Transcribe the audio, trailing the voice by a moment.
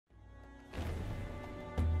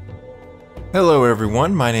Hello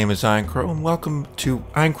everyone, my name is Eincrou and welcome to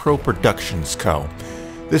Eincrou Productions Co.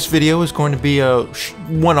 This video is going to be a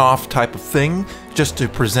one-off type of thing just to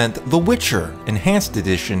present The Witcher Enhanced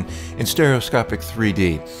Edition in Stereoscopic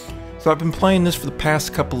 3D. So I've been playing this for the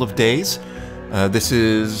past couple of days. This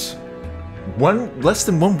is less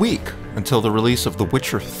than 1 week until the release of The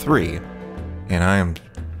Witcher 3, and I am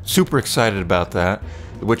super excited about that.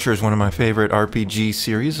 The Witcher is one of my favorite RPG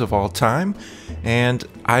series of all time, and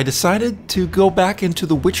I decided to go back into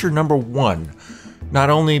The Witcher #1,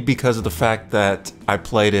 not only because of the fact that I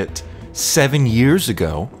played it 7 years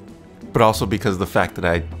ago, but also because of the fact that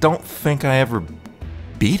I don't think I ever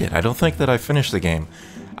beat it. I don't think that I finished the game.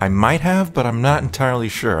 I might have, but I'm not entirely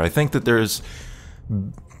sure. I think that there's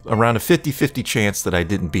around a 50-50 chance that I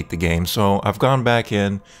didn't beat the game, so I've gone back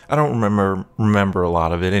in. I don't remember a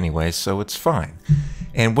lot of it anyway, so it's fine.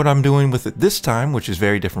 And what I'm doing with it this time, which is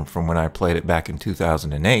very different from when I played it back in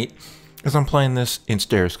 2008, is I'm playing this in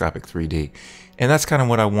Stereoscopic 3D. And that's kind of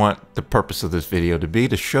what I want the purpose of this video to be,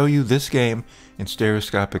 to show you this game in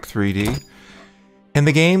Stereoscopic 3D. And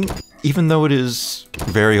the game, even though it is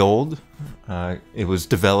very old, it was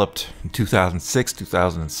developed in 2006,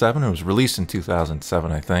 2007, it was released in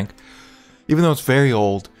 2007, I think. Even though it's very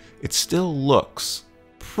old, it still looks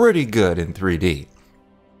pretty good in 3D.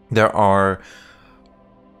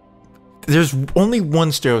 There's only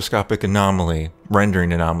one stereoscopic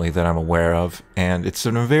rendering anomaly that I'm aware of, and it's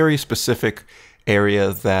in a very specific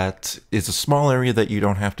area that is a small area that you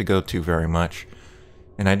don't have to go to very much.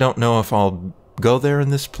 And I don't know if I'll go there in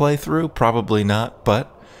this playthrough, probably not,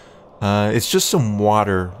 but it's just some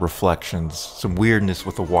water reflections, some weirdness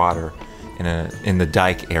with the water in the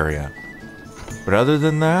dike area. But other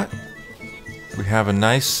than that, we have a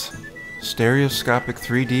nice stereoscopic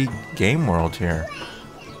 3D game world here.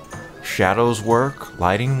 Shadows work,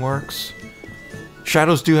 lighting works.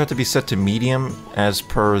 Shadows do have to be set to medium as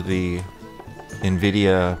per the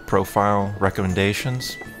Nvidia profile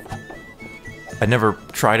recommendations. I never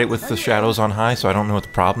tried it with the shadows on high, so I don't know what the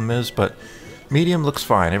problem is, but medium looks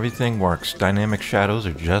fine. Everything works. Dynamic shadows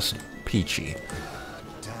are just peachy.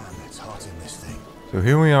 Damn, it's hot in this thing. So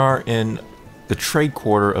here we are in the trade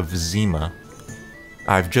quarter of Zima.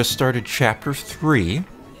 I've just started chapter 3.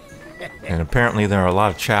 And apparently there are a lot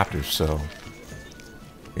of chapters, so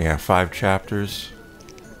yeah, 5 chapters.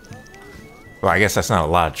 Well, I guess that's not a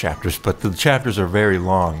lot of chapters, but the chapters are very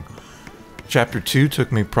long. Chapter 2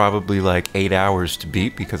 took me probably like 8 hours to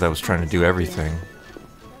beat because I was trying to do everything.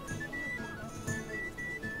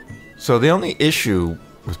 So the only issue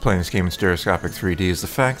with playing this game in Stereoscopic 3D is the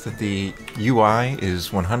fact that the UI is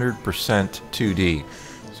 100% 2D.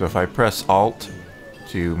 So if I press Alt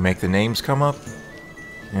to make the names come up,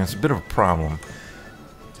 yeah, it's a bit of a problem.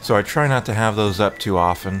 So I try not to have those up too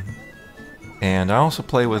often. And I also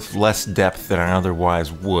play with less depth than I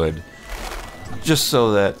otherwise would, just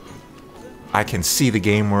so that I can see the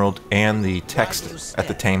game world and the text at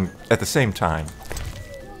the same time.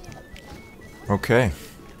 Okay.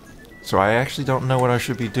 So I actually don't know what I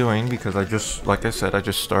should be doing because like I said, I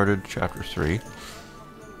just started chapter 3.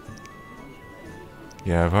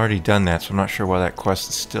 Yeah, I've already done that, so I'm not sure why that quest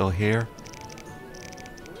is still here.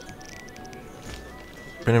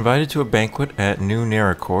 Been invited to a banquet at New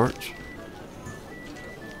Neracourt.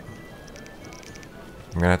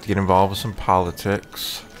 I'm gonna have to get involved with some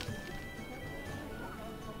politics.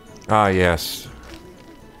 Ah, yes.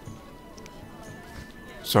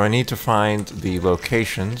 So I need to find the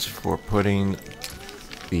locations for putting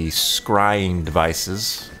the scrying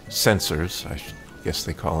devices, sensors, I guess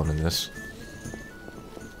they call them in this.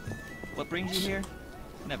 What brings you here?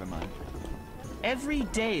 Never mind. Every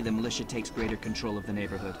day the militia takes greater control of the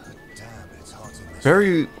neighborhood. Damn, it's hot in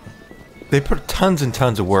this. They put tons and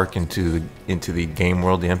tons of work into the game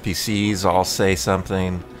world. The NPCs all say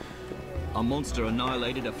something. A monster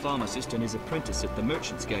annihilated a pharmacist and his apprentice at the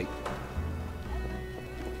Merchant's Gate.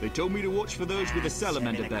 They told me to watch for those with a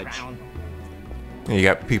salamander badge. You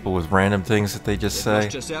got people with random things that they just say.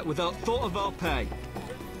 Just out without thought of our pay.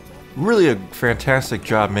 Really a fantastic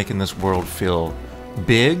job making this world feel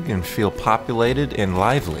big and feel populated and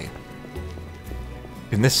lively.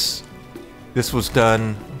 And this was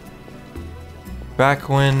done back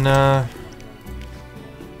when I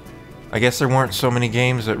guess there weren't so many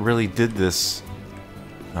games that really did this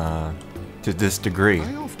to this degree.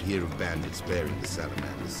 I often hear of bandits bearing the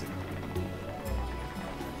salamanders.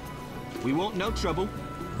 We want no trouble.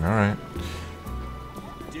 Alright.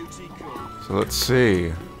 So let's see.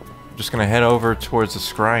 I'm just gonna head over towards the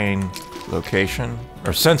scrying location.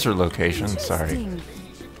 Or sensor location, sorry.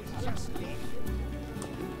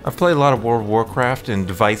 I've played a lot of World of Warcraft, and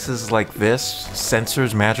devices like this,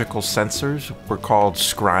 sensors, magical sensors, were called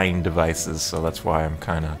scrying devices, so that's why I'm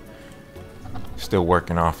kind of still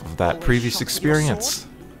working off of that previous experience.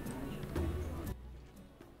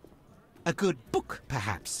 A good book,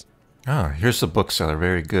 perhaps? Ah, here's the bookseller.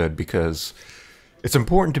 Very good, because it's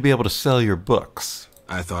important to be able to sell your books.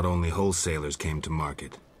 I thought only wholesalers came to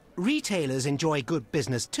market. Retailers enjoy good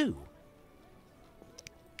business too.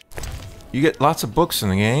 You get lots of books in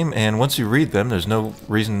the game, and once you read them, there's no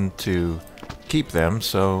reason to keep them,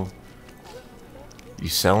 so you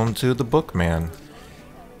sell them to the bookman.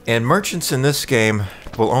 And merchants in this game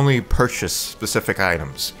will only purchase specific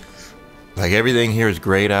items. Like, everything here is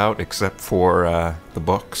grayed out except for the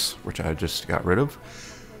books, which I just got rid of.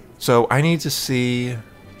 So I need to see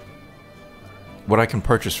what I can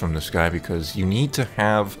purchase from this guy, because you need to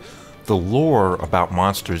have the lore about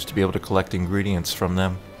monsters to be able to collect ingredients from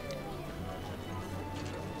them.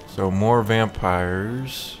 So more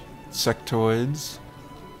vampires, sectoids.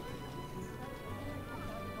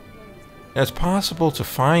 It's possible to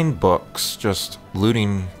find books just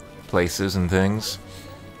looting places and things.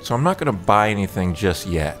 So I'm not going to buy anything just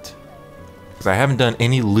yet, because I haven't done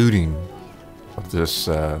any looting of this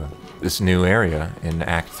this new area in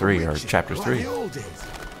Act 3 or Chapter 3.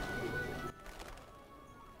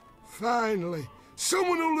 Finally,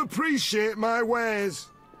 someone who'll appreciate my wares.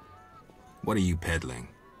 What are you peddling?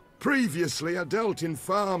 Previously, I dealt in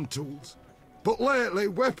farm tools, but lately,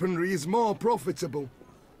 weaponry is more profitable.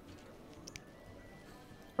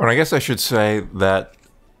 And I guess I should say that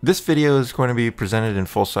this video is going to be presented in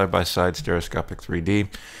full side-by-side stereoscopic 3D,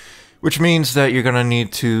 which means that you're going to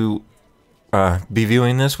need to be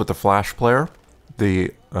viewing this with the Flash player,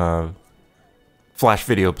 the Flash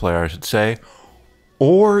video player, I should say,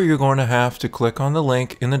 or you're going to have to click on the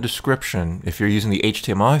link in the description if you're using the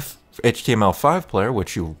HTML5 player,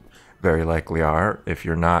 which you very likely are if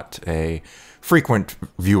you're not a frequent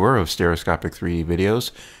viewer of stereoscopic 3D videos.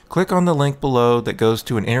 Click on the link below that goes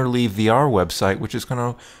to an Interleave VR website, which is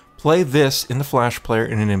going to play this in the Flash player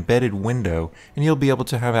in an embedded window, and you'll be able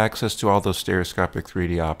to have access to all those stereoscopic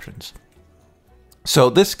 3D options. So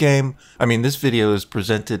this game, this video is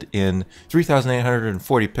presented in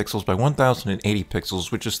 3840 pixels by 1080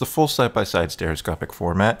 pixels, which is the full side-by-side stereoscopic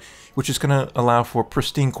format, which is going to allow for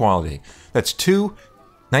pristine quality. That's two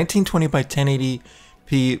 1920 by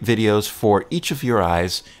 1080p videos for each of your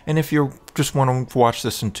eyes, and if you just want to watch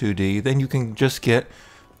this in 2D, then you can just get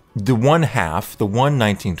the one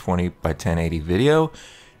 1920 by 1080 video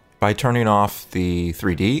by turning off the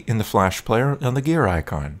 3D in the Flash player on the gear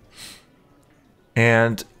icon.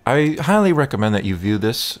 And I highly recommend that you view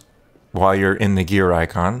this while you're in the gear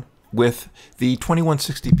icon with the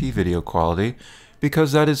 2160p video quality,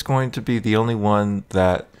 because that is going to be the only one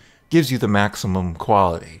that gives you the maximum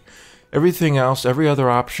quality. Everything else, every other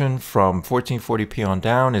option from 1440p on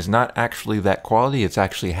down is not actually that quality. It's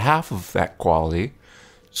actually half of that quality.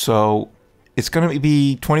 So it's going to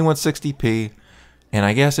be 2160p, and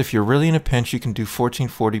I guess if you're really in a pinch, you can do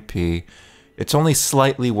 1440p. It's only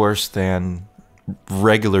slightly worse than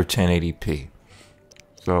regular 1080p.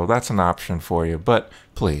 So that's an option for you, but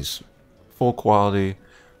please, full quality.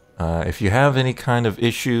 If you have any kind of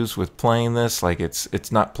issues with playing this, like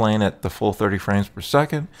it's not playing at the full 30 frames per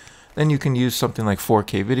second, then you can use something like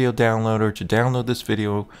 4K Video Downloader to download this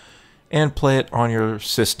video and play it on your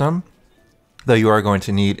system, though you are going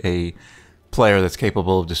to need a player that's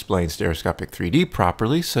capable of displaying stereoscopic 3D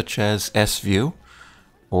properly, such as S-View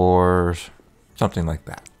or something like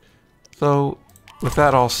that. So with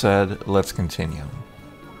that all said, let's continue.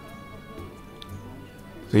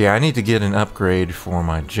 So yeah, I need to get an upgrade for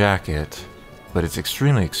my jacket, but it's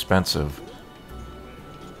extremely expensive.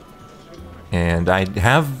 And I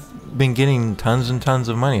have been getting tons and tons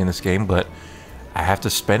of money in this game, but I have to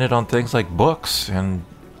spend it on things like books, and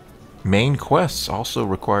main quests also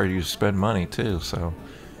require you to spend money too, so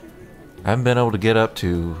I haven't been able to get up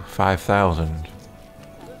to 5,000.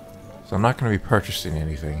 So I'm not going to be purchasing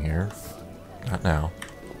anything here. Not now.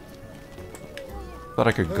 Thought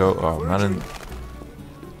I could go... Oh, not in...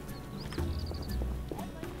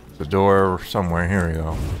 The door somewhere. Here we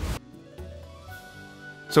go.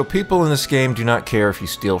 So people in this game do not care if you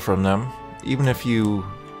steal from them. Even if you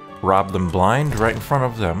rob them blind right in front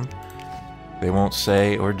of them, they won't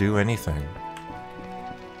say or do anything.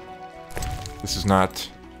 This is not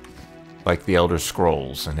like the Elder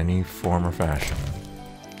Scrolls in any form or fashion.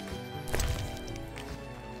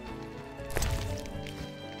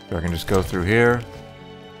 So I can just go through here,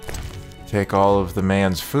 take all of the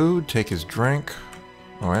man's food, take his drink.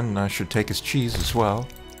 Oh, and I should take his cheese as well.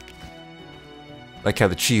 Like how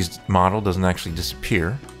the cheese model doesn't actually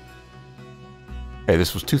disappear. Hey,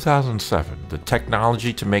 this was 2007. The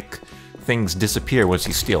technology to make things disappear once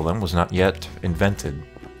you steal them was not yet invented,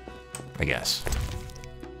 I guess.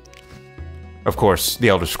 Of course, the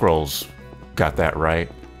Elder Scrolls got that right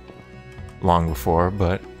long before,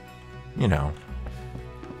 but, you know.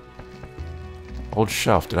 Old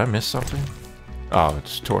shelf, did I miss something? Oh,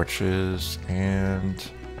 it's torches and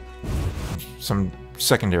some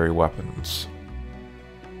secondary weapons.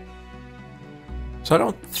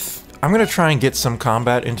 So I'm gonna try and get some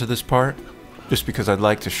combat into this part, just because I'd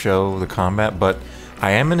like to show the combat, but I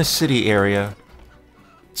am in a city area,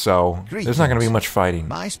 so there's not gonna be much fighting.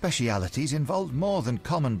 My specialities involve more than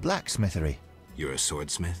common blacksmithery. You're a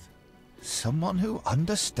swordsmith? Someone who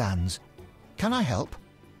understands. Can I help?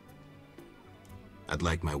 I'd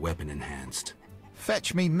like my weapon enhanced.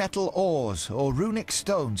 Fetch me metal ores or runic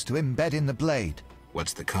stones to embed in the blade.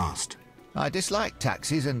 What's the cost? I dislike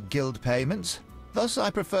taxes and guild payments. Thus I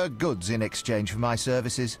prefer goods in exchange for my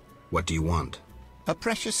services. What do you want? A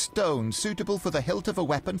precious stone suitable for the hilt of a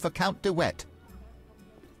weapon for Count de Wet.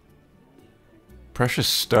 Precious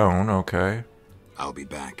stone, okay. I'll be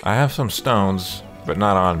back. I have some stones, but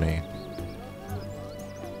not on me.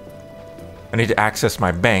 I need to access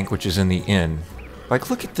my bank, which is in the inn. Like,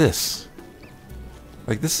 look at this.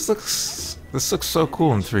 Like, this looks so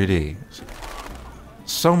cool in 3D.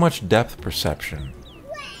 So much depth perception.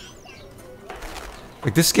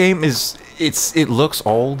 Like, this game is, it looks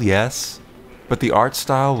old, yes, but the art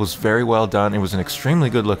style was very well done. It was an extremely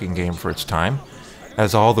good looking game for its time,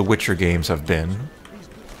 as all the Witcher games have been.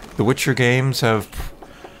 The Witcher games have,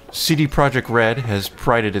 CD Projekt Red has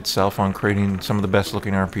prided itself on creating some of the best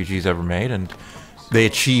looking RPGs ever made, and they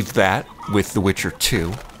achieved that with The Witcher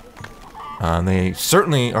 2. They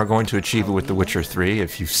certainly are going to achieve it with The Witcher 3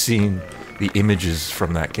 if you've seen the images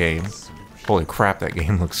from that game. Holy crap, that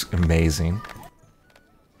game looks amazing.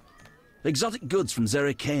 Exotic goods from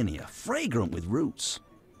Zerrikania, fragrant with roots.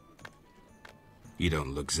 You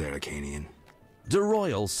don't look Zerrikanian. Do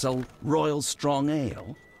royals sell royal strong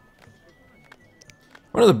ale?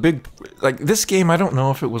 One of the big, like, this game, I don't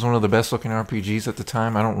know if it was one of the best looking RPGs at the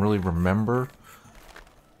time. I don't really remember.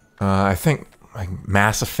 I think like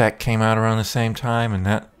Mass Effect came out around the same time, and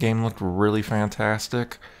that game looked really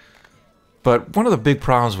fantastic. But one of the big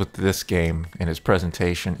problems with this game and its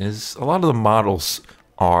presentation is a lot of the models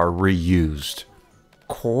are reused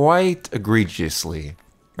quite egregiously.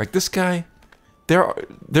 Like this guy,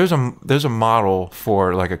 there's a model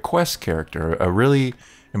for like a quest character, a really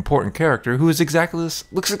important character who is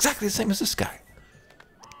looks exactly the same as this guy.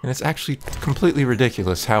 And it's actually completely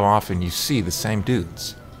ridiculous how often you see the same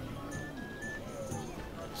dudes.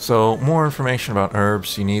 So, more information about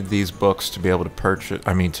herbs. You need these books to be able to purchase.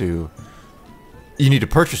 You need to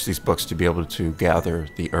purchase these books to be able to gather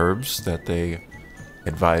the herbs that they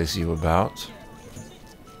advise you about.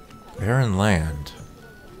 Barren land.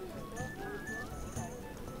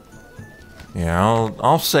 Yeah,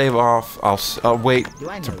 I'll save off. I'll wait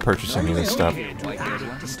to purchase any of this stuff.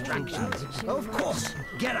 Of course.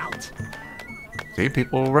 Get out. See,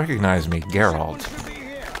 people recognize me, Geralt.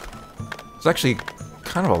 There's actually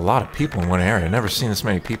kind of a lot of people in one area. I've never seen this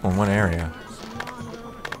many people in one area.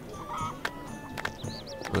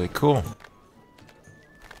 Really cool.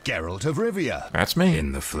 Geralt of Rivia. That's me.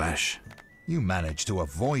 In the flesh. You managed to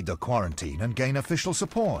avoid the quarantine and gain official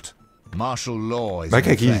support. Martial law is Like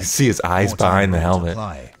in you can effect. see his eyes More time behind the will helmet.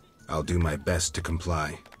 apply. I'll do my best to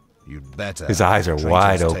comply. You'd better. His eyes are Traitors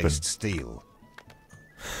wide open. taste steel.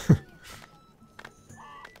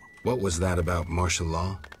 What was that about martial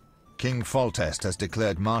law? King Foltest has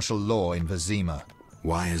declared martial law in Vizima.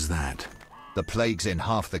 Why is that? The plague's in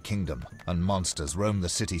half the kingdom, and monsters roam the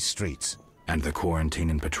city's streets. And the quarantine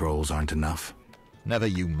and patrols aren't enough? Never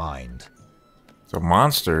you mind. So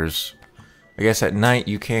monsters. I guess at night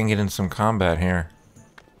you can get in some combat here.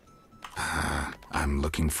 I'm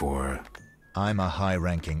looking for... I'm a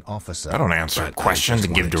high-ranking officer. I don't answer But I questions just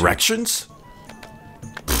and give wanted to- directions.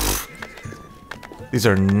 These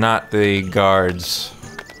are not the guards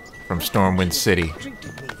from Stormwind City.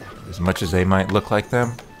 As much as they might look like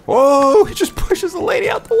them. Whoa! He just pushes the lady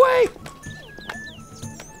out the way!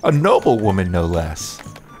 A noble woman, no less.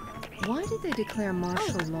 Why did they declare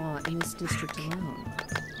martial law in this district alone?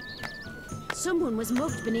 Someone was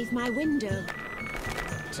mugged beneath my window.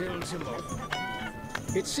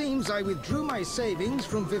 It seems I withdrew my savings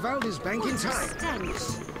from Vivaldi's bank in time. Stench.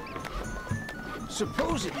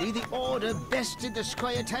 Supposedly the order bested the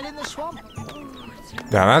Squire in the swamp.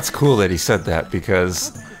 Now that's cool that he said that,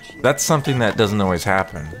 because that's something that doesn't always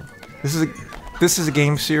happen. This is a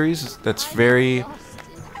game series that's very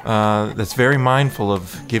mindful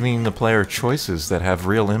of giving the player choices that have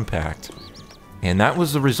real impact. And that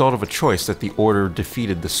was the result of a choice that the Order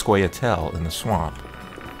defeated the Scoia'tael in the swamp.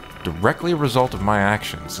 Directly a result of my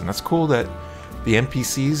actions, and that's cool that the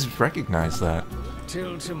NPCs recognize that.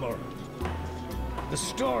 Till tomorrow. The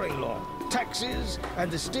storing law, taxes, and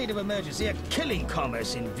the state of emergency are killing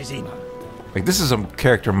commerce in Vizima. Like, this is a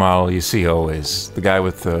character model you see always. The guy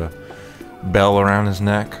with the bell around his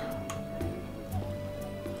neck.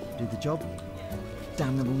 Do the job.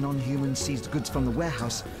 Damnable non-human seized goods from the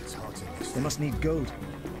warehouse. They must need gold.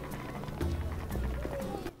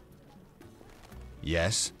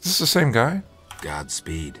 Yes? Is this the same guy?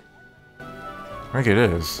 Godspeed. I think it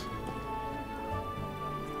is.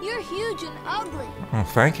 You're huge and ugly. Oh,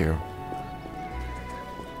 thank you.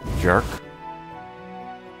 Jerk.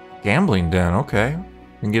 Gambling den, okay.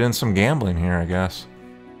 We can get in some gambling here, I guess.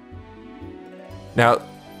 Now,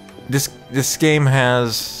 this game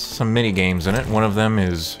has some mini games in it. One of them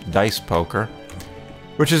is dice poker,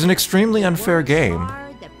 which is an extremely unfair game.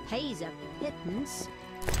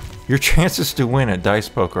 Your chances to win at dice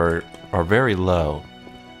poker are very low.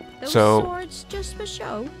 Those So, swords just for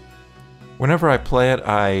show. whenever I play it,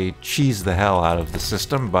 I cheese the hell out of the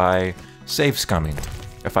system by save scumming.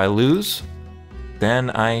 If I lose,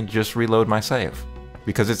 then I just reload my save,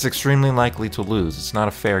 because it's extremely likely to lose. It's not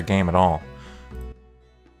a fair game at all.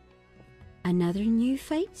 Another new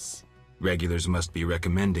face? Regulars must be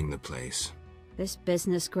recommending the place. This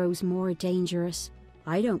business grows more dangerous.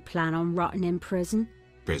 I don't plan on rotting in prison.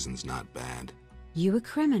 Prison's not bad. You a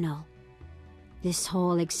criminal? This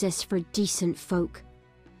hall exists for decent folk.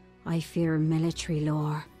 I fear military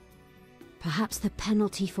law. Perhaps the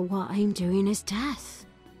penalty for what I'm doing is death.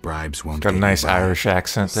 Bribes won't Got a get nice you by. Irish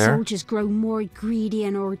accent there. Soldiers grow more greedy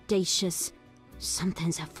and audacious.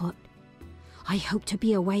 Something's afoot. I hope to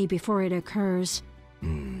be away before it occurs.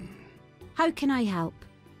 How can I help?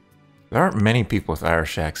 There aren't many people with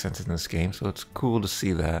Irish accents in this game, so it's cool to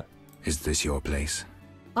see that. Is this your place?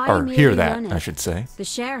 Or hear that, I should say. The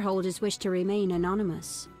shareholders wish to remain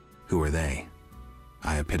anonymous. Who are they?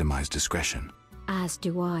 I epitomize discretion. As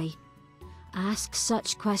do I. Ask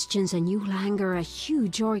such questions and you'll anger a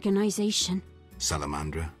huge organization.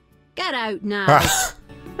 Salamandra? Get out now!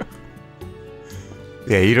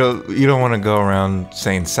 Yeah, you don't want to go around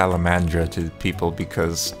saying salamandra to people,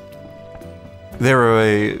 because they're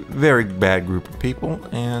a very bad group of people,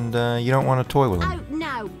 and you don't want to toy with them. Out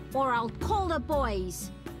now, or I'll call the boys!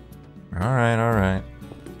 Alright, alright.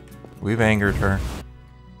 We've angered her.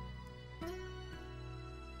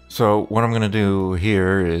 So, what I'm going to do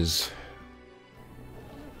here is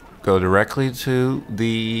go directly to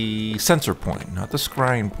the sensor point. Not the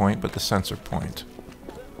scrying point, but the sensor point.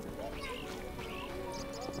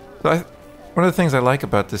 So one of the things I like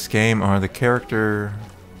about this game are the character...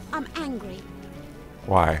 I'm angry.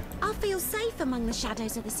 Why? I feel safe among the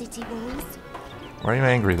shadows of the city walls. Why are you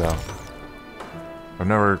angry, though? I've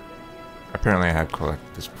never... Apparently I have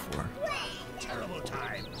collected this before. Terrible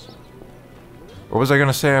times. What was I going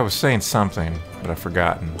to say? I was saying something, but I've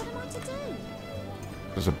forgotten.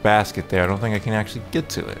 There's a basket there. I don't think I can actually get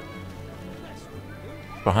to it.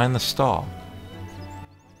 Behind the stall.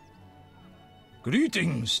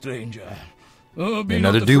 Greetings, stranger. Oh, be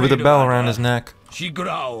Another not dude with a afraid bell of around Ada. his neck. She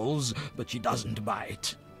growls, but she doesn't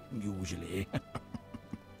bite. Usually.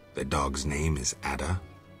 The dog's name is Ada?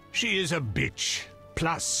 She is a bitch.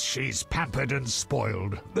 Plus, she's pampered and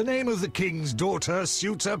spoiled. The name of the king's daughter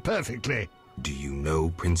suits her perfectly. Do you know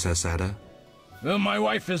Princess Ada? Well, my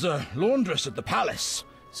wife is a laundress at the palace,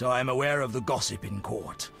 so I'm aware of the gossip in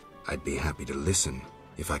court. I'd be happy to listen,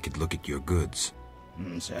 if I could look at your goods.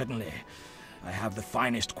 Certainly. I have the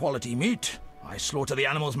finest quality meat. I slaughter the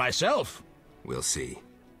animals myself. We'll see.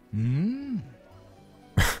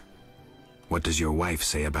 What does your wife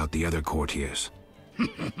say about the other courtiers?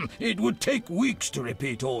 It would take weeks to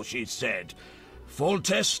repeat all she said.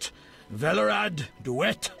 Foltest, Velerad,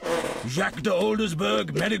 Duet, Jacques de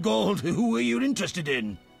Oldersburg, Marigold. Who are you interested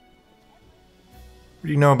in? What do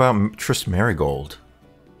you know about Tris Marigold?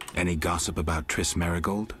 Any gossip about Tris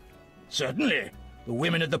Marigold? Certainly. The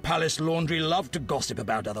women at the palace laundry love to gossip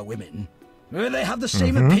about other women. They have the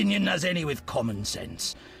same opinion as any with common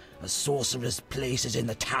sense. A sorcerer's place is in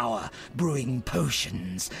the tower, brewing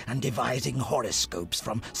potions and devising horoscopes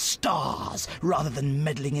from stars rather than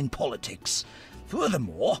meddling in politics.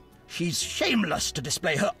 Furthermore, she's shameless to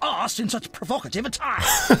display her arse in such provocative attire.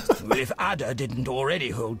 If Ada didn't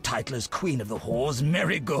already hold title as Queen of the Whores,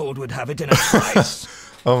 Marigold would have it in a trice.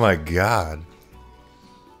 Oh my god.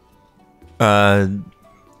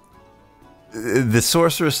 The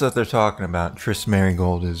sorceress that they're talking about, Tris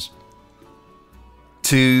Marigold, is...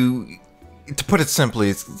 To put it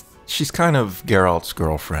simply, she's kind of Geralt's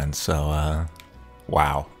girlfriend, so,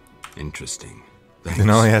 Wow. Interesting. And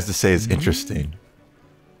all he has to say is interesting.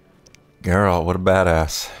 Geralt, what a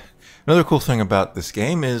badass. Another cool thing about this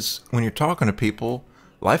game is when you're talking to people,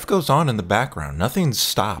 life goes on in the background. Nothing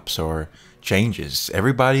stops or changes.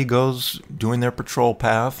 Everybody goes doing their patrol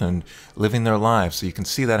path and living their lives. So you can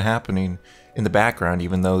see that happening in the background,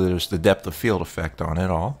 even though there's the depth of field effect on it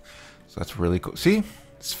all. So that's really cool. See,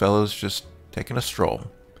 this fellow's just taking a stroll.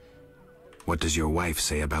 What does your wife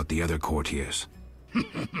say about the other courtiers?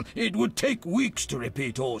 It would take weeks to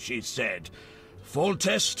repeat all she said.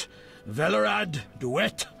 Foltest, Velerad,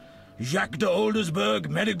 Duet, Jacques de Oldersburg,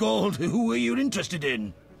 Medigold, who were you interested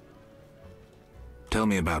in? Tell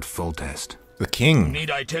me about Foltest. The king. Need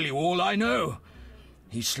I tell you all I know?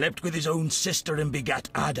 He slept with his own sister and begat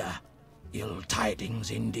Ada. Ill tidings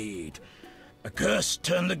indeed. A curse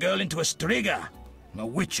turned the girl into a striga. A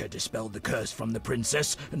witcher dispelled the curse from the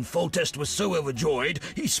princess, and Foltest was so overjoyed,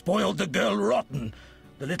 he spoiled the girl rotten.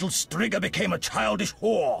 The little striga became a childish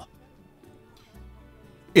whore.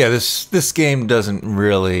 Yeah, this game doesn't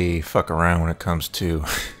really fuck around when it comes to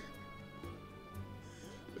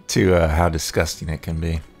how disgusting it can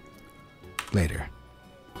be. Later.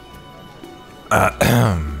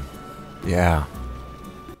 Yeah.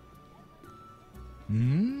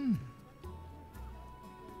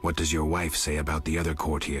 What does your wife say about the other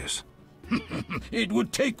courtiers? It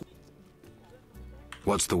would take...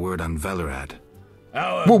 What's the word on Velerad?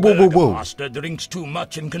 Our whoa. burgomaster drinks too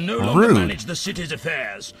much and can no longer Rude. manage the city's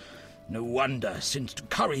affairs. No wonder, since to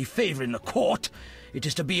curry favor in the court, it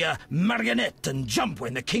is to be a marionette and jump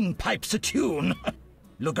when the king pipes a tune.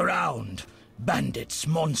 Look around. Bandits,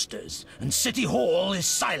 monsters, and City Hall is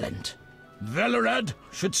silent. Velerad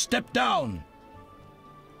should step down.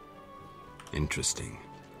 Interesting.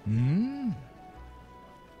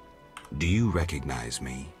 Do you recognize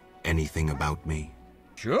me? Anything about me?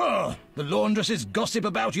 Sure, the laundresses gossip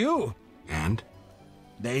about you. And?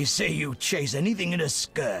 They say you chase anything in a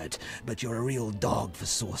skirt, but you're a real dog for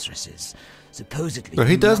sorceresses. Supposedly... So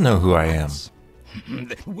he does know who I am.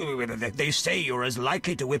 They say you're as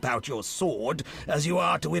likely to whip out your sword as you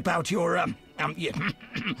are to whip out your, a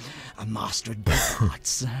master at both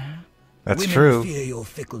parts. That's Women true. fear your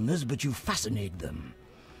fickleness, but you fascinate them.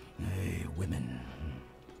 Women.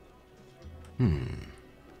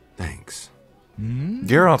 Thanks.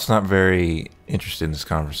 Geralt's not very interested in this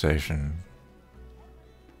conversation.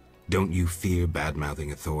 Don't you fear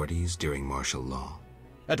bad-mouthing authorities during martial law?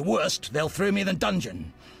 At worst, they'll throw me in the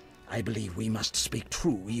dungeon. I believe we must speak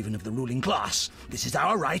true, even of the ruling class. This is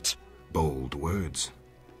our right. Bold words.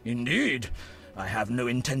 Indeed. I have no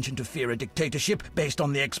intention to fear a dictatorship based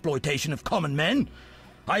on the exploitation of common men.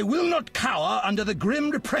 I will not cower under the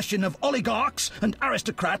grim repression of oligarchs and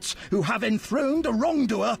aristocrats who have enthroned a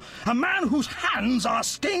wrongdoer, a man whose hands are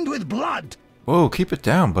stained with blood. Whoa, keep it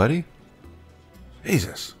down, buddy.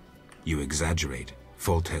 Jesus. You exaggerate.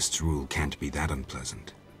 Foltest's rule can't be that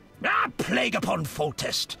unpleasant. Plague upon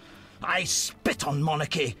Foltest. I spit on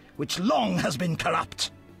monarchy, which long has been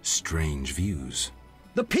corrupt. Strange views.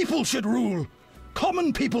 The people should rule.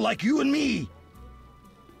 Common people like you and me.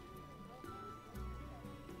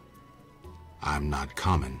 I'm not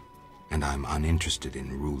common, and I'm uninterested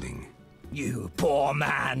in ruling. You poor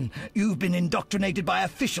man. You've been indoctrinated by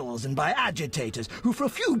officials and by agitators who, for a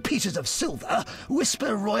few pieces of silver,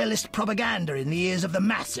 whisper royalist propaganda in the ears of the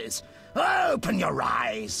masses. Open your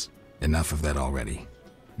eyes. Enough of that already.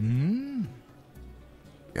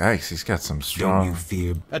 Yikes, he's got some strong... Don't you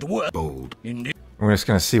fear at work? Bold. Indeed. We're just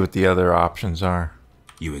gonna see what the other options are.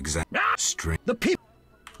 You Strange. The people...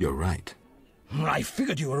 You're right. I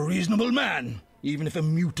figured you were a reasonable man, even if a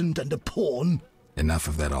mutant and a pawn. Enough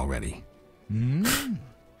of that already.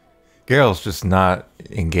 Geralt's just not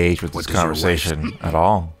engaged with this conversation at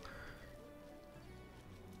all.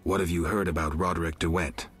 What have you heard about Roderick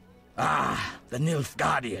DeWitt? Ah, the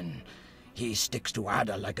Nilfgaardian. He sticks to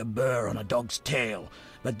Ada like a burr on a dog's tail,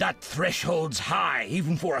 but that threshold's high,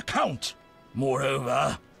 even for a count.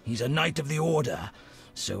 Moreover, he's a knight of the order,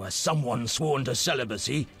 so as someone sworn to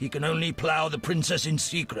celibacy, he can only plough the princess in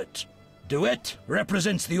secret. DeWitt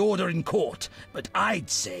represents the order in court, but I'd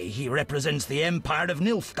say he represents the Empire of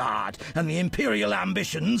Nilfgaard and the imperial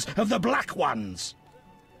ambitions of the Black Ones.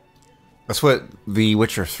 That's what The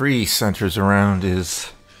Witcher 3 centers around,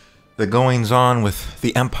 is the goings-on with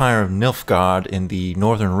the Empire of Nilfgaard in the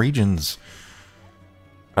northern regions.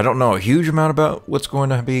 I don't know a huge amount about what's going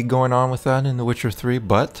to be going on with that in The Witcher 3,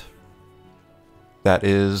 but that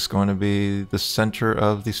is going to be the center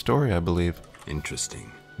of the story, I believe. Interesting.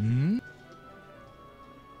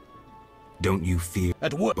 Don't you fear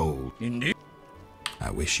at what? Bold. Indeed. I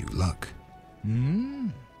wish you luck.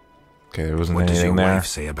 Okay, there wasn't What does your anything there. wife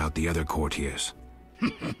say about the other courtiers?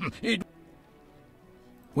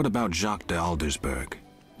 What about Jacques de Aldersberg?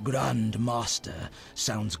 Grand Master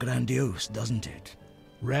sounds grandiose, doesn't it?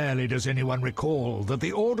 Rarely does anyone recall that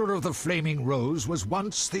the Order of the Flaming Rose was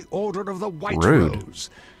once the Order of the White Rude. Rose.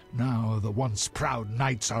 Now the once proud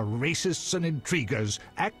knights are racists and intriguers,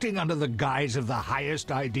 acting under the guise of the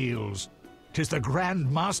highest ideals. 'Tis the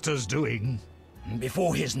Grand Master's doing.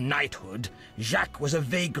 Before his knighthood, Jacques was a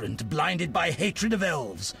vagrant blinded by hatred of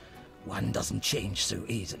elves. One doesn't change so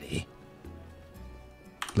easily.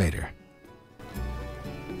 Later.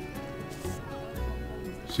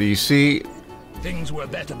 So you see Things were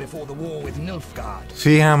better before the war with Nilfgaard.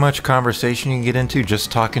 See how much conversation you can get into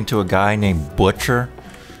just talking to a guy named Butcher?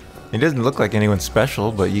 He doesn't look like anyone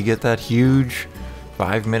special, but you get that huge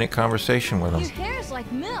 5-minute conversation with him. Your hair's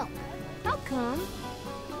like milk. How come?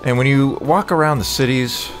 And when you walk around the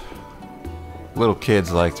cities, little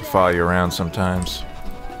kids like to follow you around sometimes.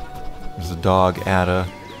 There's a dog, Ada.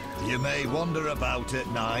 You may wander about at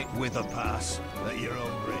night with a pass at your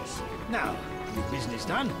own risk. Now, your business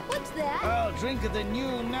done? What's that? I'll drink of the new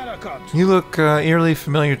Narracot. You look eerily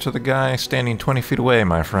familiar to the guy standing 20 feet away,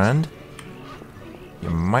 my friend. You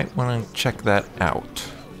might want to check that out.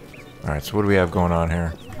 Alright, so what do we have going on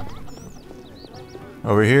here?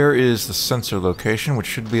 Over here is the sensor location, which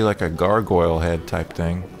should be like a gargoyle head type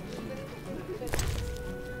thing.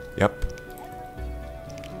 Yep.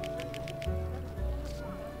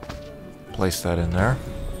 Place that in there.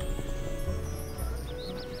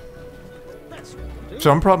 So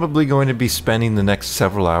I'm probably going to be spending the next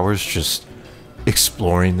several hours just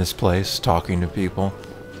exploring this place, talking to people.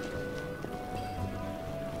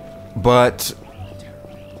 But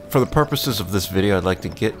for the purposes of this video, I'd like to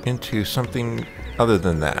get into something other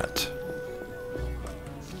than that.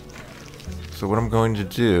 So what I'm going to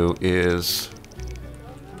do is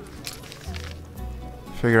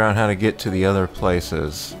figure out how to get to the other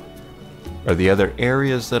places, or the other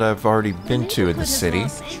areas that I've already been to in the city.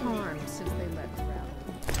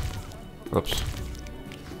 Oops.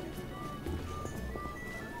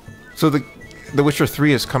 So The Witcher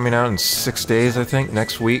 3 is coming out in 6 days, I think,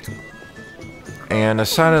 next week. And I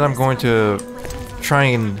decided I'm going to try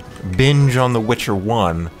and binge on The Witcher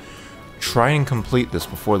 1. Try and complete this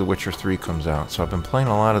before The Witcher 3 comes out. So I've been playing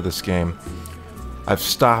a lot of this game. I've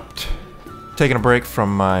stopped, taking a break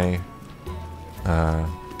from my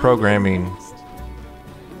programming.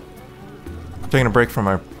 Taking a break from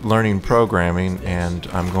my learning programming, and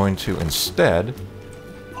I'm going to instead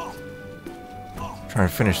try and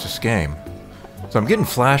finish this game. So I'm getting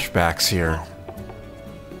flashbacks here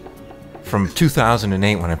from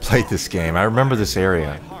 2008 when I played this game. I remember this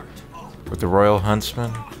area with the Royal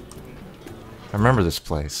Huntsman. I remember this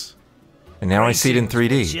place. And now I see it in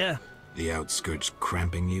 3D. The outskirts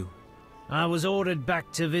cramping you? I was ordered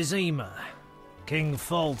back to Vizima. King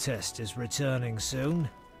Foltest is returning soon.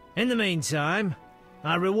 In the meantime,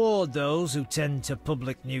 I reward those who tend to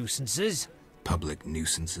public nuisances. Public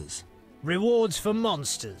nuisances? Rewards for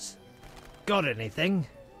monsters. Got anything?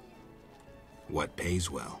 What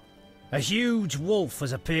pays well? A huge wolf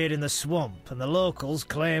has appeared in the swamp, and the locals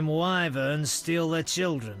claim wyverns steal their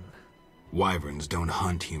children. Wyverns don't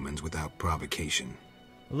hunt humans without provocation.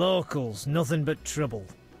 Locals, nothing but trouble.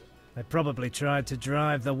 They probably tried to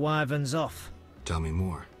drive the wyverns off. Tell me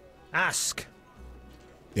more. Ask.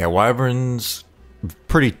 Yeah, wyverns,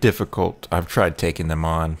 pretty difficult. I've tried taking them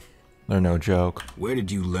on. They're no joke. Where did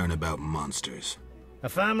you learn about monsters? A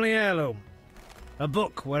family heirloom. A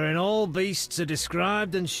book wherein all beasts are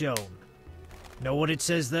described and shown. Know what it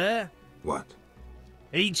says there? What?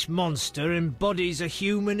 Each monster embodies a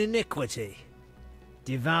human iniquity.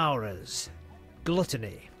 Devourers,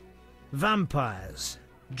 gluttony, vampires,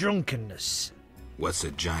 drunkenness. What's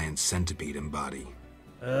a giant centipede embody?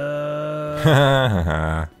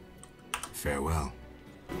 Farewell.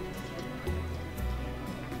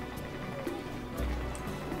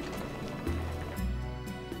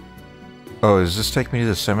 Oh, does this take me to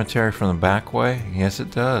the cemetery from the back way? Yes,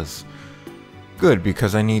 it does. Good,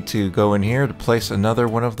 because I need to go in here to place another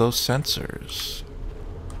one of those sensors.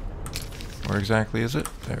 Where exactly is it?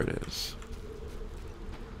 There it is.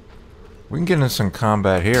 We can get into some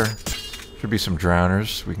combat here. Should be some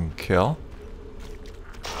drowners we can kill.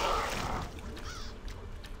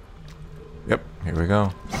 Yep, here we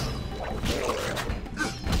go.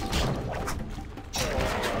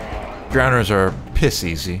 Drowners are piss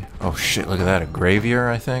easy. Oh shit, look at that. A gravier,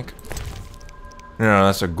 I think? No,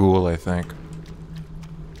 that's a ghoul, I think.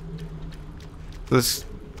 This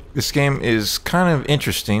game is kind of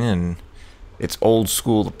interesting in its old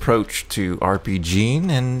school approach to RPGing,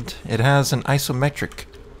 and it has an isometric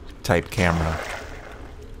type camera.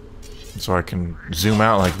 So I can zoom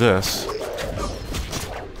out like this.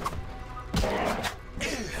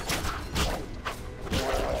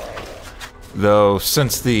 Though,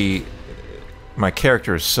 since my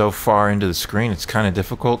character is so far into the screen, it's kind of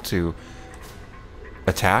difficult to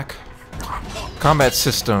attack. Combat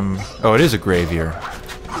system... Oh, it is a gravier.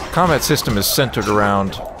 Combat system is centered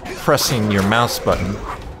around pressing your mouse button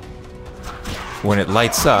when it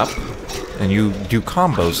lights up, and you do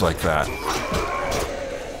combos like that.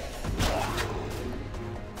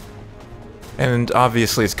 And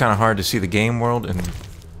obviously it's kind of hard to see the game world and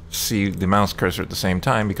see the mouse cursor at the same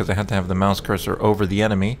time, because I have to have the mouse cursor over the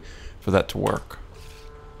enemy for that to work.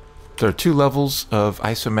 There are 2 levels of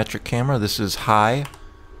isometric camera. This is high,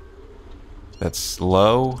 that's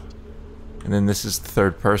low, and then this is the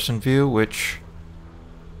third person view, which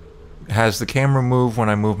has the camera move when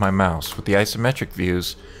I move my mouse. With the isometric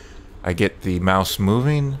views, I get the mouse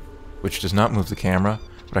moving, which does not move the camera,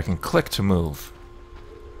 but I can click to move.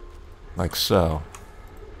 Like so.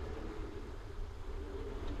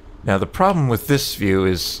 Now the problem with this view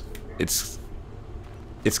is it's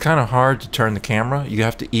kind of hard to turn the camera. You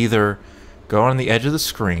have to either go on the edge of the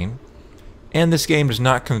screen, and this game does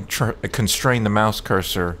not constrain the mouse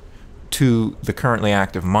cursor to the currently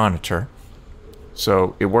active monitor.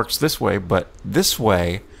 So it works this way, but this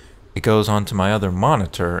way it goes onto my other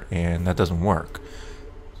monitor, and that doesn't work.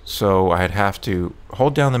 So I'd have to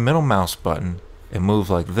hold down the middle mouse button and move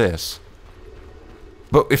like this.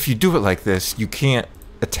 But if you do it like this, you can't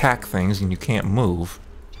attack things and you can't move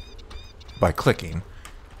by clicking.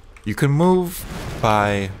 You can move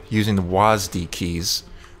by using the WASD keys,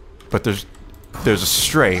 but there's a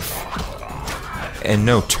strafe and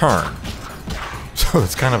no turn. So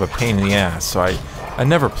it's kind of a pain in the ass. So I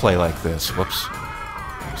never play like this. Whoops.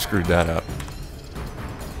 Screwed that up.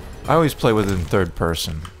 I always play with it in third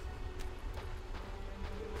person.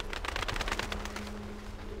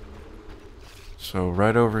 So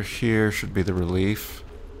right over here should be the relief.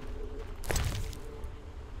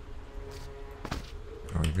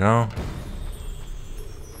 There we go.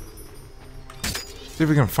 See if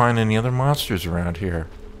we can find any other monsters around here.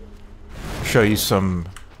 Show you some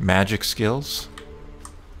magic skills.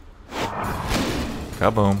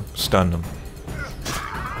 Kaboom. Stunned them.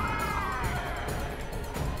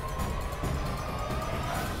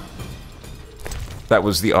 That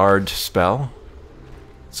was the Ard spell.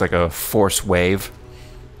 It's like a force wave.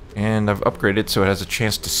 And I've upgraded so it has a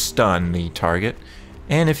chance to stun the target.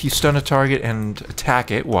 And if you stun a target and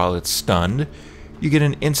attack it while it's stunned, you get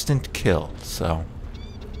an instant kill. So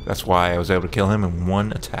that's why I was able to kill him in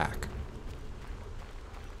 1 attack.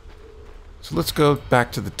 So let's go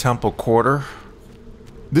back to the Temple Quarter.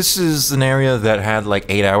 This is an area that had like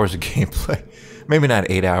 8 hours of gameplay. Maybe not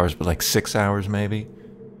 8 hours, but like 6 hours maybe.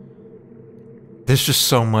 There's just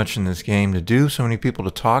so much in this game to do, so many people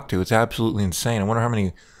to talk to. It's absolutely insane. I wonder how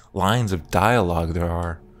many lines of dialogue there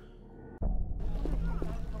are.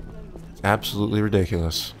 It's absolutely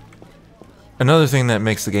ridiculous. Another thing that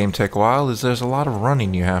makes the game take a while is there's a lot of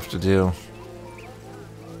running you have to do.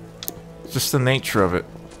 It's just the nature of it.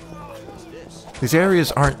 These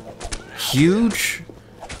areas aren't huge,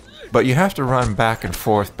 but you have to run back and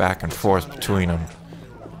forth between them.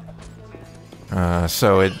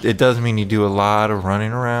 So it does mean you do a lot of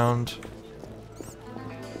running around.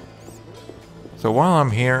 So while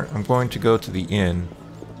I'm here, I'm going to go to the inn,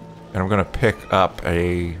 and I'm going to pick up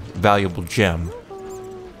a valuable gem,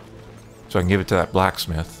 so I can give it to that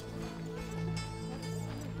blacksmith.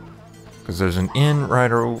 Because there's an inn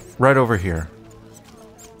right over here.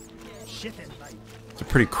 It's a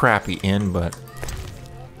pretty crappy inn, but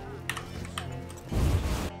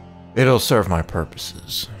it'll serve my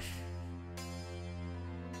purposes.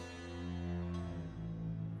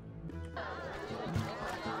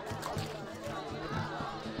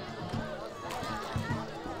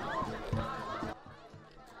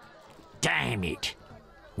 Damn it.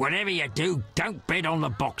 Whatever you do, don't bet on the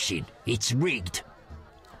boxing. It's rigged.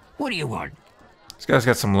 What do you want? This guy's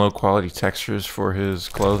got some low quality textures for his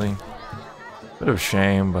clothing. Bit of a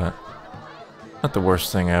shame, but not the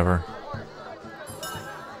worst thing ever.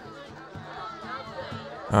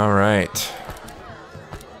 Alright.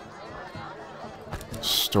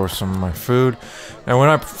 Store some of my food. Now when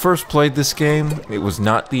I first played this game, it was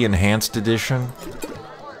not the enhanced edition.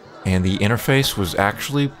 And the interface was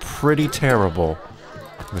actually pretty terrible.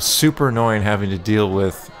 It was super annoying having to deal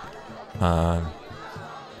with all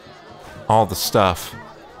the stuff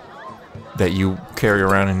that you carry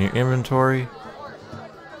around in your inventory.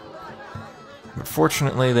 But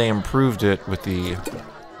fortunately, they improved it with the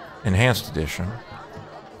enhanced edition.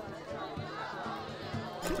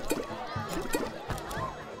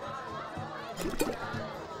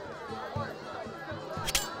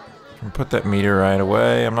 Put that meteorite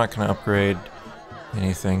away. I'm not going to upgrade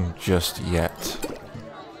anything just yet.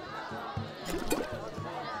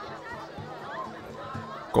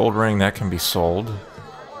 Gold ring, that can be sold.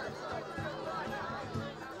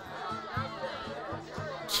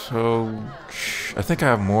 So, I think I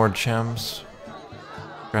have more gems.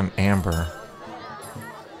 Got an amber.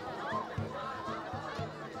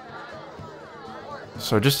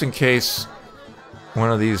 So just in case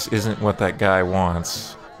one of these isn't what that guy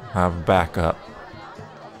wants, I have backup.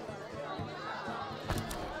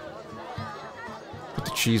 Put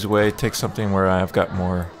the cheese away, take something where I've got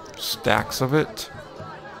more stacks of it.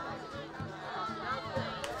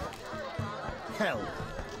 Hell.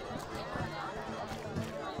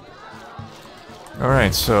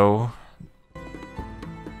 Alright, so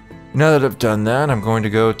now that I've done that, I'm going to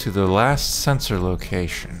go to the last sensor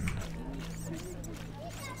location.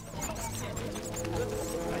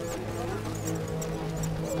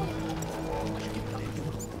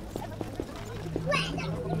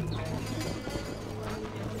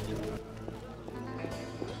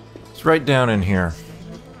 It's right down in here.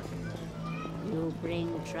 You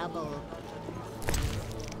bring trouble.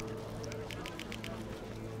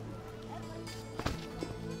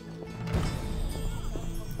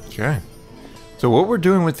 Okay. So what we're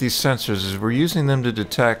doing with these sensors is we're using them to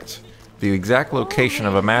detect the exact location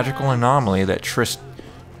of a magical anomaly that Triss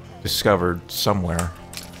discovered somewhere.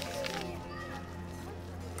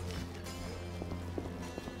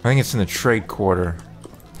 I think it's in the trade quarter.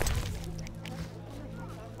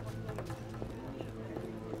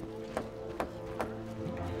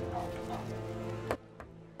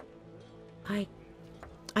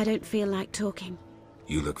 I don't feel like talking.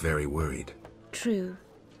 You look very worried. True.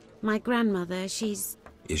 My grandmother, she's...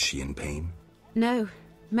 Is she in pain? No.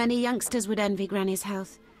 Many youngsters would envy Granny's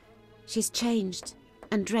health. She's changed,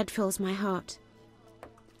 and dread fills my heart.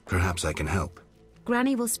 Perhaps I can help.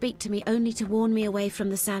 Granny will speak to me only to warn me away from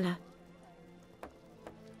the cellar.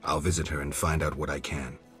 I'll visit her and find out what I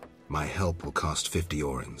can. My help will cost 50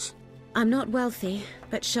 orens. I'm not wealthy,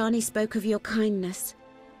 but Shani spoke of your kindness.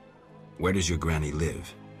 Where does your granny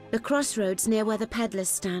live? The crossroads near where the peddlers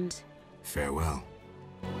stand. Farewell.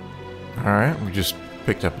 Alright, we just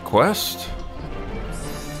picked up a quest.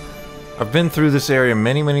 I've been through this area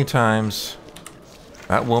many, many times.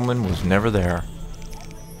 That woman was never there.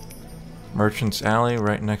 Merchant's Alley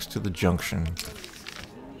right next to the junction.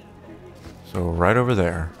 So right over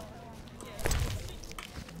there.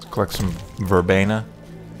 Let's collect some verbena.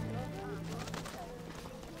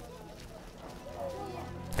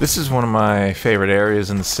 This is one of my favorite areas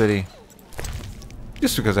in the city.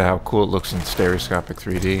 Just because of how cool it looks in Stereoscopic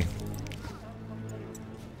 3D.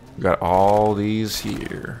 We've got all these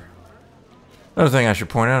here. Another thing I should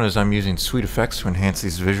point out is I'm using sweet effects to enhance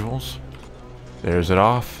these visuals. There's it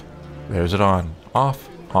off. There's it on. Off,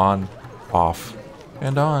 on, off,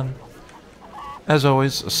 and on. As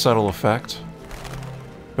always, a subtle effect.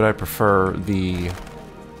 But I prefer the...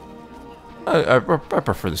 I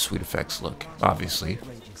prefer the sweet effects look, obviously.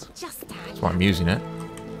 That's why I'm using it.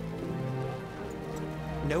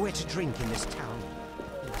 Nowhere to drink in this town.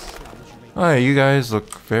 Oh, yeah, you guys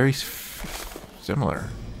look very similar.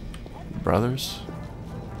 Brothers.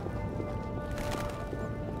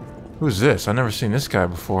 Who's this? I've never seen this guy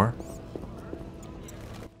before.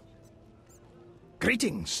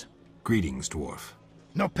 Greetings. Greetings, dwarf.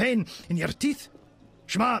 No pain in your teeth?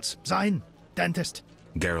 Schmarz, sein, dentist.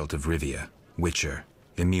 Geralt of Rivia, Witcher,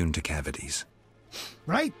 immune to cavities.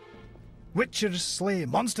 Right. Witchers slay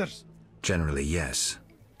monsters. Generally, yes.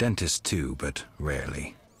 Dentists too, but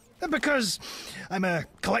rarely. Because I'm a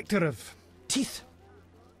collector of teeth.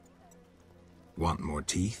 Want more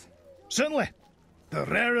teeth? Certainly. The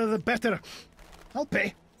rarer the better. I'll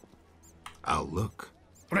pay. I'll look.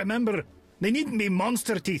 Remember, they needn't be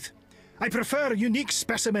monster teeth. I prefer unique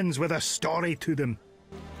specimens with a story to them.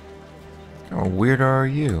 How weird are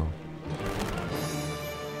you?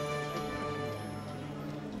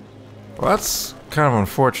 Well, that's kind of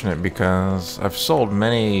unfortunate because I've sold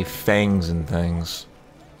many fangs and things.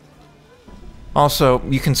 Also,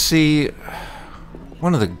 you can see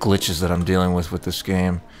one of the glitches that I'm dealing with this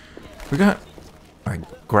game. We got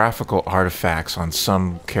like graphical artifacts on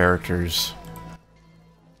some characters.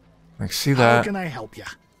 Like, see that? How can I help you?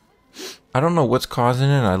 I don't know what's causing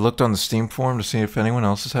it. I looked on the Steam forum to see if anyone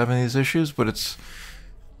else is having these issues, but it's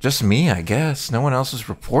just me, I guess. No one else has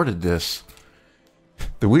reported this.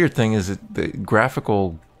 The weird thing is that the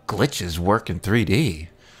graphical glitches work in 3D.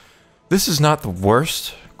 This is not the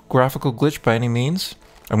worst graphical glitch by any means.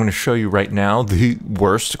 I'm going to show you right now the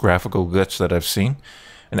worst graphical glitch that I've seen.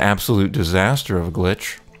 An absolute disaster of a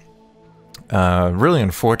glitch. Really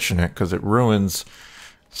unfortunate because it ruins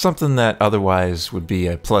something that otherwise would be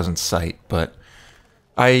a pleasant sight, but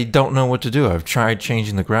I don't know what to do. I've tried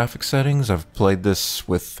changing the graphic settings. I've played this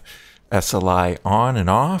with SLI on and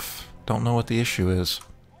off. Don't know what the issue is.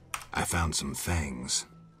 I found some fangs.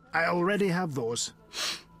 I already have those.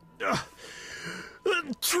 Oh,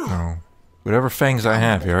 whatever fangs I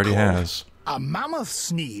have, he already has. A mammoth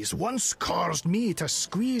sneeze once caused me to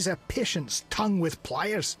squeeze a patient's tongue with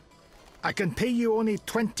pliers. I can pay you only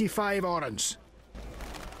 25 orens.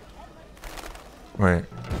 Wait,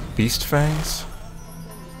 beast fangs?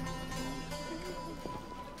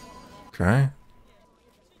 Okay.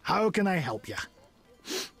 How can I help you?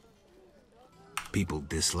 People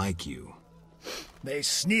dislike you. They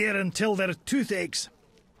sneer until their tooth aches.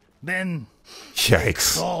 Then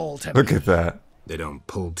Yikes. crawl to Look me. at that. They don't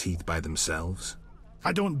pull teeth by themselves?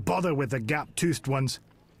 I don't bother with the gap-toothed ones.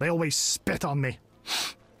 They always spit on me.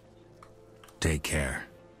 Take care.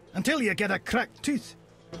 Until you get a cracked tooth.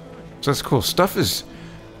 So that's cool. Stuff is...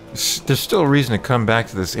 There's still a reason to come back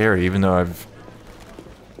to this area, even though I've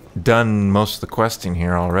done most of the questing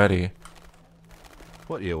here already.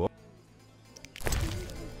 What do you want?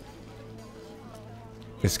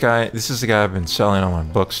 This is the guy I've been selling all my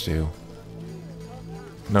books to.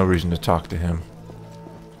 No reason to talk to him.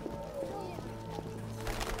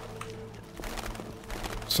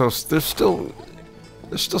 So there's still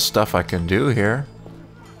stuff I can do here.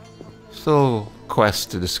 Still quests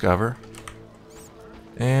to discover.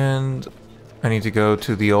 And I need to go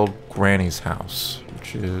to the old granny's house,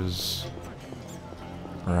 which is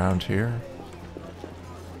around here.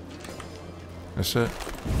 That's it.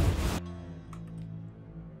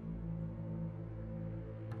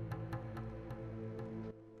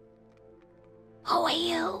 Who are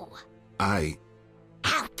you?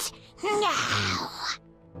 Out now.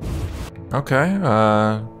 Okay,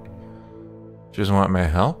 she doesn't want my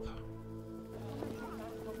help?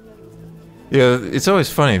 Yeah, it's always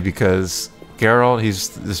funny because Geralt, he's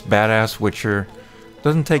this badass witcher,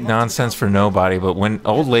 doesn't take nonsense for nobody, but when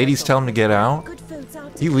old ladies tell him to get out,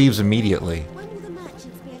 he leaves immediately.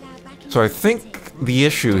 So I think the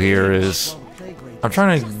issue here is I'm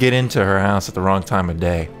trying to get into her house at the wrong time of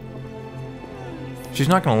day. She's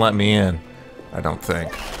not going to let me in, I don't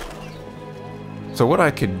think. So what I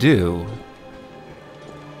could do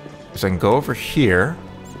is I can go over here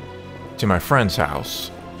to my friend's house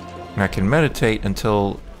and I can meditate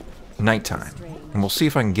until nighttime, and we'll see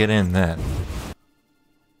if I can get in then.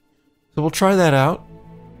 So we'll try that out,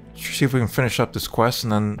 see if we can finish up this quest,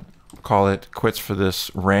 and then call it quits for this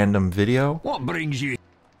random video. What brings you?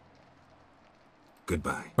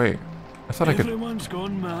 Goodbye. Wait, I thought Everyone's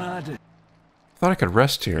gone mad. I thought I could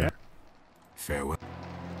rest here. Farewell.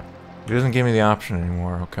 It doesn't give me the option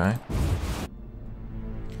anymore, okay.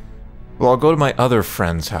 Well, I'll go to my other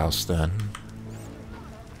friend's house then.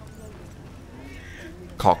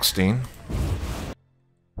 Kalkstein.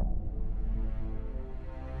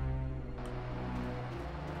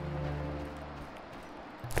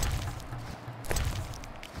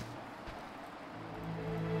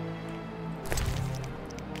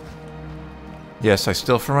 Yes, I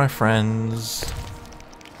steal from my friends.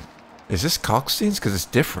 Is this Kalkstein's? Because it's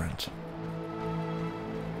different.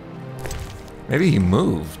 Maybe he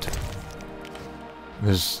moved.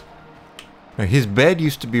 His bed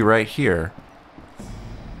used to be right here.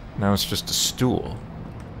 Now it's just a stool.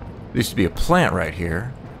 There used to be a plant right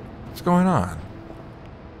here. What's going on?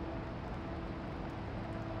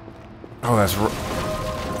 Oh, that's...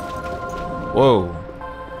 Whoa.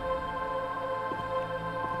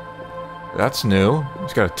 That's new.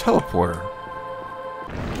 He's got a teleporter.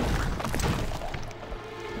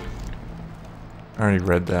 I already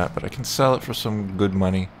read that, but I can sell it for some good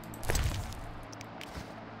money.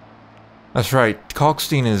 That's right.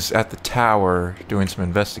 Kalkstein is at the tower doing some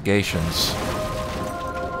investigations.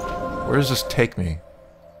 Where does this take me?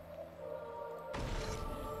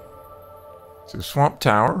 To the Swamp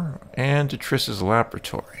Tower and to Triss's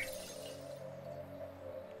laboratory.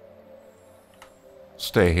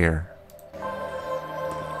 Stay here.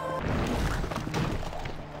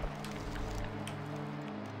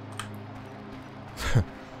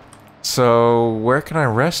 So, where can I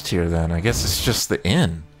rest here then? I guess it's just the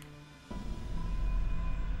inn.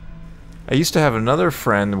 I used to have another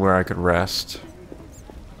friend where I could rest.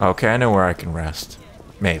 Okay, I know where I can rest.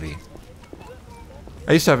 Maybe.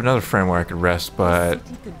 I used to have another friend where I could rest, but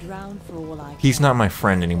he's not my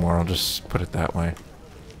friend anymore, I'll just put it that way.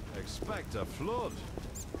 Expect a flood.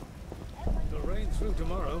 It'll rain through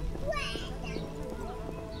tomorrow.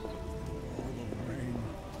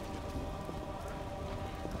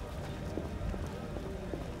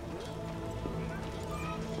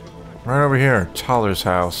 Right over here, Toller's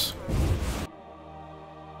house.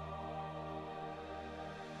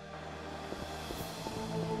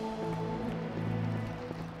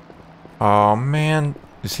 Oh man,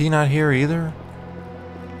 is he not here either?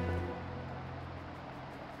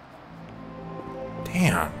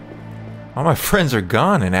 Damn. All my friends are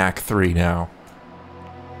gone in Act 3 now.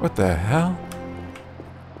 What the hell?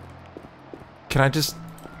 Can I just...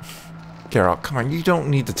 Geralt, come on, you don't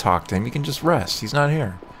need to talk to him. You can just rest. He's not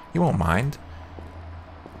here. He won't mind.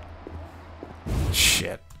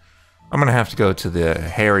 Shit. I'm gonna have to go to the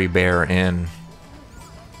Hairy Bear Inn.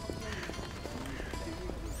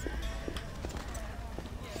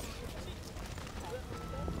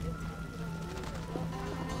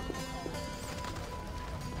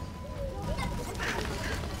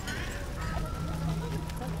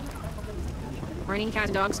 Raining cats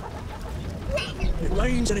and dogs. It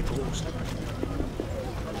rains and it pours.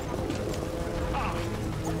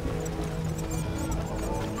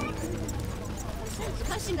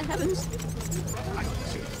 Cussing the heavens.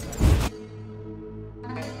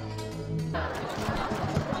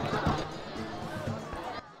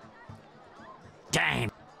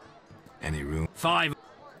 Damn. Any room? 5.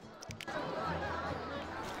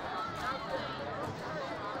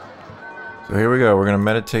 So here we go. We're gonna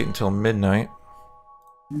meditate until midnight.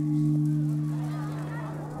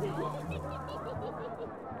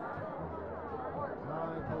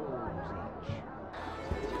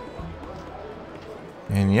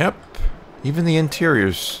 And yep, even the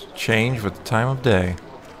interiors change with the time of day.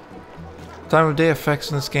 Time of day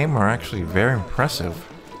effects in this game are actually very impressive.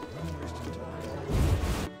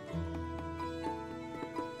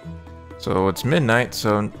 So it's midnight,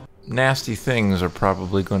 so nasty things are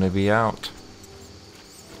probably going to be out.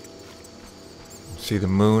 See the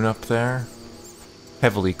moon up there?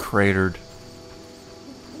 Heavily cratered.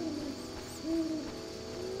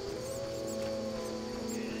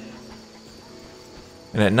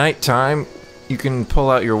 And at nighttime, you can pull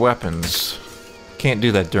out your weapons. Can't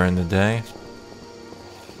do that during the day.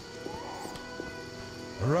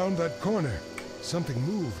 Around that corner, something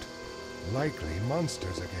moved. Likely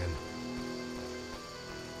monsters again.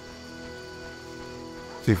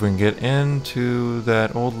 See if we can get into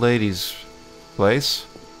that old lady's place.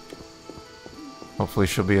 Hopefully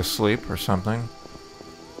she'll be asleep or something.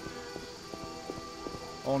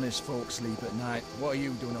 Honest folk sleep at night. What are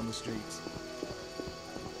you doing on the streets?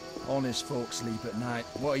 Honest folk sleep at night.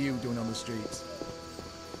 What are you doing on the streets?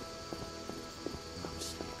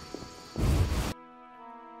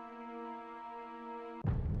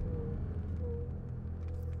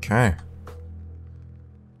 Okay.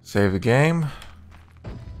 Save the game.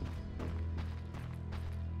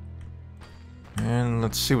 And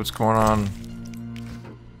let's see what's going on.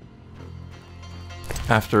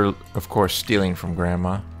 After, of course, stealing from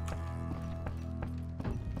Grandma.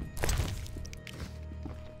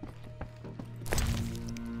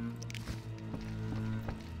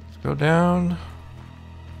 Let's go down.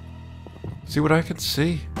 See what I can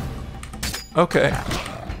see. Okay.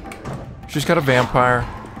 She's got a vampire.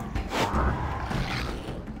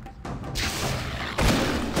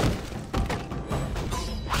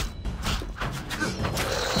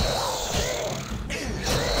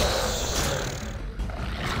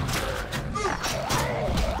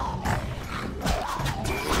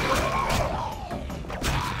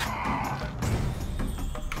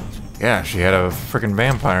 Yeah, she had a freaking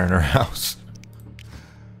vampire in her house.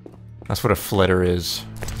 That's what a flitter is.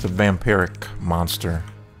 It's a vampiric monster.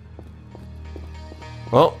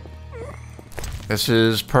 Well, this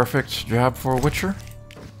is perfect job for a Witcher.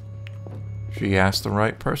 She asked the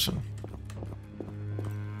right person.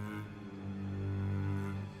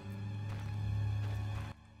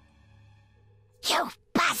 You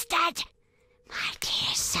bastard! My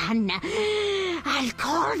dear son, I'll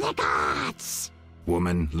call the gods!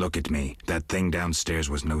 Woman, look at me. That thing downstairs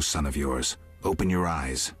was no son of yours. Open your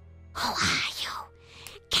eyes. Who are you?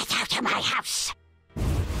 Get out of my house!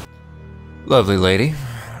 Lovely lady.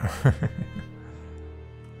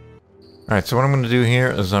 Alright, so what I'm going to do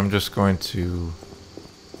here is I'm just going to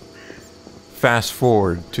fast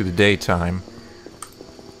forward to the daytime.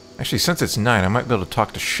 Actually, since it's night, I might be able to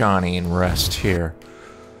talk to Shani and rest here.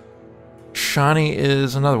 Shani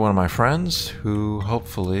is another one of my friends who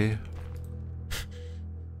hopefully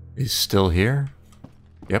is still here.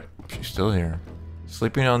 Yep, she's still here.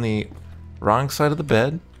 Sleeping on the wrong side of the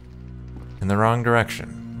bed in the wrong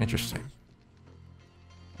direction. Interesting.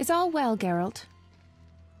 Is all well, Geralt?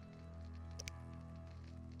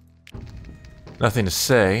 Nothing to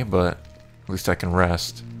say, but at least I can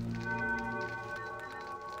rest.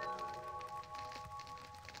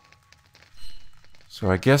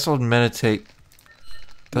 So I guess I'll meditate.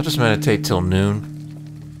 I'll just meditate till noon.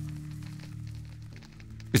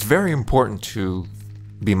 It's very important to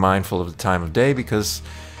be mindful of the time of day because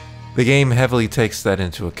the game heavily takes that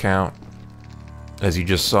into account. As you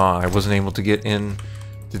just saw, I wasn't able to get in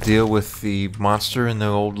to deal with the monster in the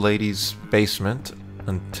old lady's basement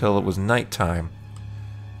until it was nighttime.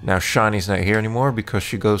 Now Shawnee's not here anymore because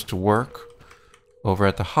she goes to work over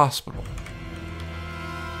at the hospital.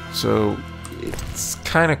 So it's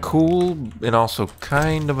kind of cool and also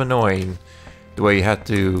kind of annoying the way you have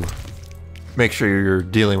to make sure you're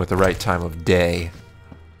dealing with the right time of day.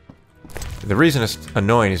 The reason it's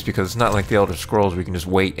annoying is because it's not like the Elder Scrolls where you can just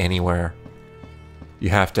wait anywhere. You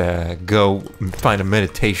have to go find a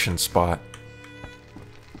meditation spot.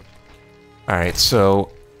 Alright,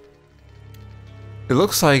 so it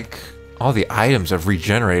looks like all the items have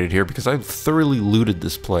regenerated here because I've thoroughly looted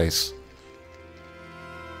this place.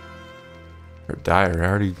 Her diary, I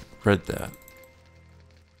already read that.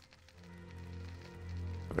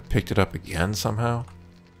 I picked it up again somehow.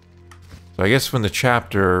 So I guess when the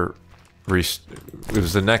chapter it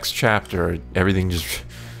was the next chapter, everything just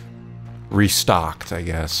restocked, I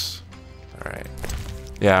guess. Alright.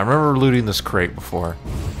 Yeah, I remember looting this crate before.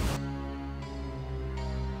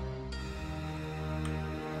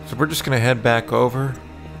 So we're just gonna head back over,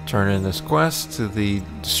 turn in this quest to the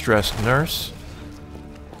distressed nurse.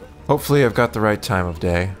 Hopefully I've got the right time of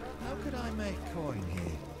day. How could I make coin here?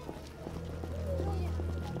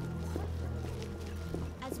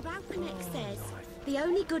 As Ralph says, the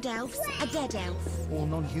only good elf's a dead elf.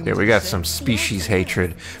 Yeah, we got some species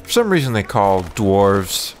hatred. For some reason they call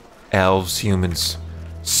dwarves, elves, humans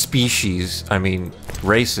species. I mean,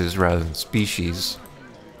 races rather than species.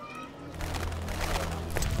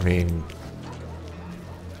 I mean,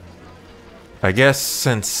 I guess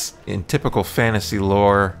since in typical fantasy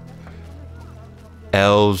lore,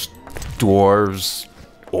 elves, dwarves,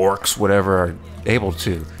 orcs, whatever, are able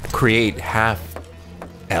to create half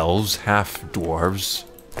elves, half dwarves.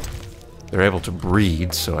 They're able to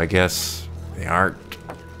breed, so I guess they aren't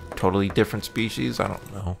totally different species. I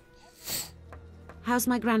don't know. How's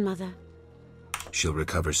my grandmother? She'll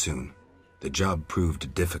recover soon. The job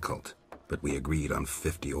proved difficult, but we agreed on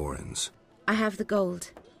 50 orens. I have the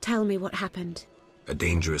gold. Tell me what happened. A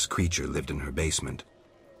dangerous creature lived in her basement.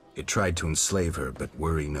 It tried to enslave her, but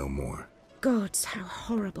worry no more. Gods, how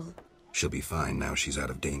horrible. She'll be fine now she's out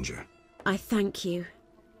of danger. I thank you.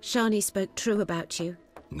 Shani spoke true about you.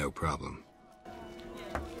 No problem.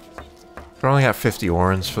 I only got 50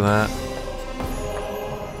 orens for that.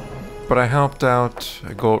 But I helped out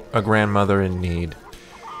a grandmother in need.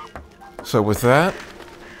 So with that,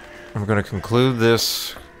 I'm going to conclude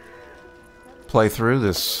this playthrough,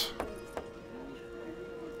 this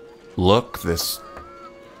look, this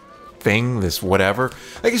thing, this whatever.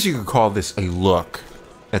 I guess you could call this a look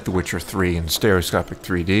at The Witcher 3 in stereoscopic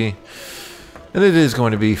 3D. And it is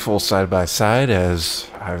going to be full side-by-side, as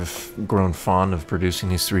I've grown fond of producing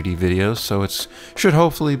these 3D videos, so it should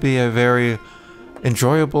hopefully be a very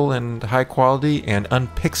enjoyable and high-quality and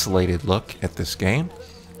unpixelated look at this game.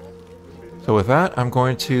 So with that, I'm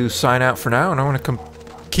going to sign out for now, and I want to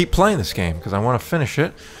keep playing this game, because I want to finish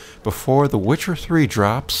it before The Witcher 3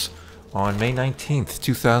 drops on May 19th,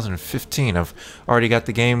 2015. I've already got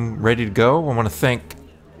the game ready to go. I want to thank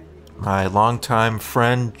my longtime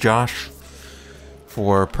friend, Josh,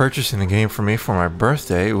 for purchasing the game for me for my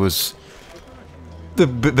birthday. It was the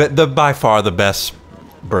by far the best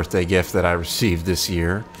birthday gift that I received this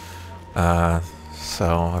year.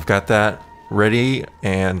 So I've got that ready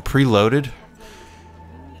and preloaded.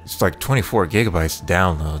 It's like 24 gigabytes to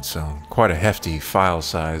download, so quite a hefty file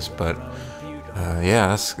size. But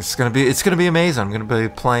yeah, it's gonna be amazing. I'm gonna be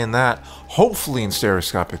playing that hopefully in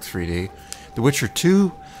stereoscopic 3D. The Witcher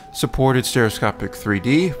 2 supported stereoscopic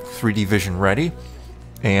 3D vision ready.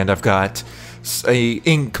 And I've got a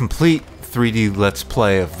incomplete 3D Let's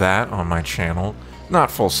Play of that on my channel.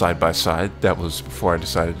 Not full side-by-side. That was before I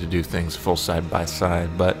decided to do things full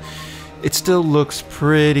side-by-side. But it still looks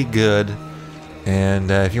pretty good.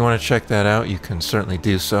 And if you want to check that out, you can certainly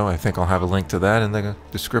do so. I think I'll have a link to that in the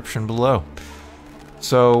description below.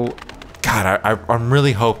 So, God, I'm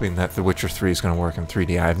really hoping that The Witcher 3 is going to work in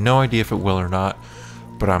 3D. I have no idea if it will or not.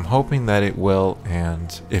 But I'm hoping that it will.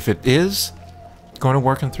 And if it is going to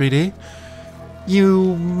work in 3D,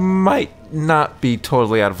 you might not be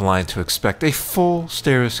totally out of line to expect a full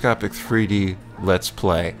stereoscopic 3D Let's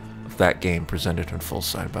Play of that game presented in full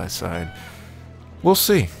side-by-side. We'll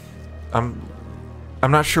see. I'm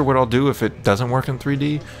not sure what I'll do if it doesn't work in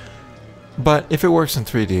 3D, but if it works in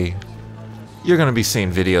 3D, you're going to be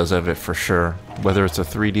seeing videos of it for sure. Whether it's a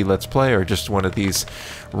 3D Let's Play or just one of these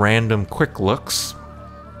random quick looks,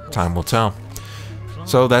 time will tell.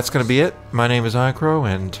 So that's going to be it. My name is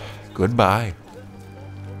Eincrou, and goodbye.